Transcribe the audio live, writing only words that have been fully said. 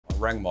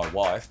rang my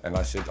wife and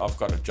I said, I've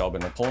got a job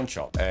in a pawn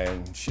shop.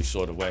 And she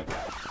sort of went,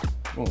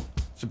 oh,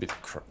 it's a bit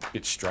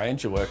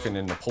strange, you're working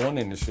in the porn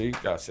industry.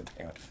 I said,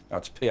 hang on, no,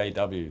 it's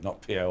P-A-W,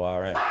 not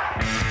P-O-R-N.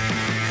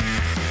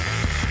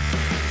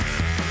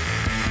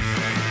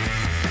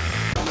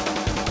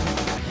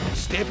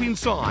 Step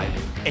inside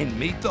and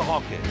meet the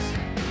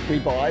Hockers. We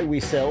buy, we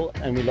sell,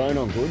 and we loan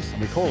on goods.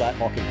 We call that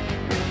hockey.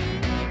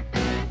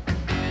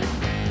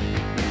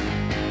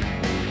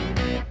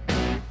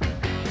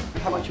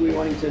 How much are we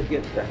wanting to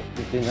get that?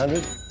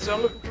 1,500? So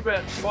I'm looking for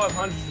about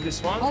 500 for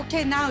this one.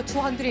 Okay, now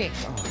 200.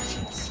 Oh,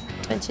 jeez.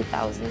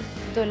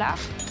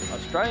 $20,000.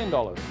 Australian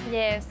dollars?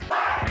 Yes.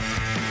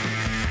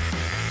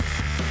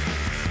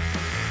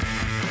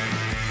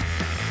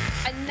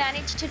 I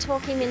managed to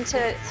talk him into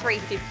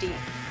 350.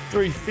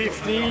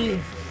 350.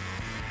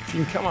 If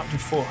you can come up to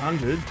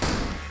 400.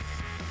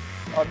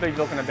 I'd be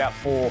looking about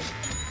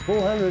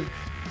 400.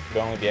 We'd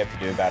only be able to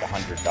do about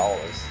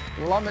 $100.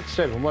 Well, I'm at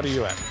 7. What are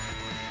you at?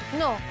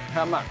 No,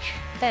 How much?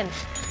 10.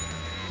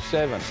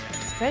 7.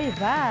 It's very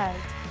bad.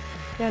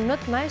 You're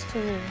not nice to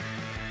me.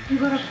 You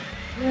got a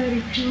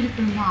very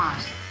beautiful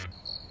mask.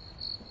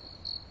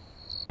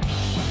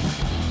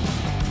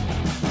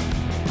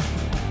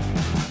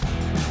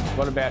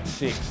 What about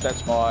 6?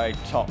 That's my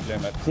top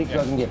limit. 6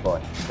 I can get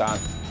by. Done.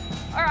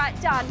 All right,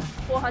 done.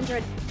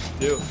 400.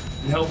 Do it.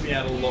 You help me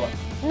out a lot.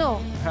 No,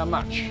 How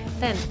much?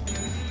 10.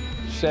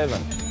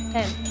 7.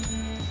 10.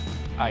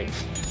 8.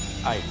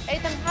 8.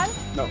 8 and a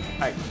half? No,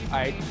 8.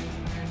 8.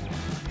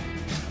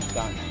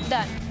 Done.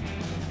 Done.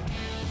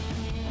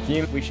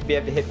 We should be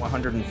able to hit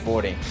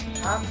 140.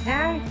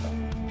 Okay.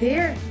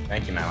 There.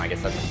 Thank you, ma'am. I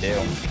guess that's a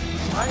deal.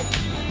 Right.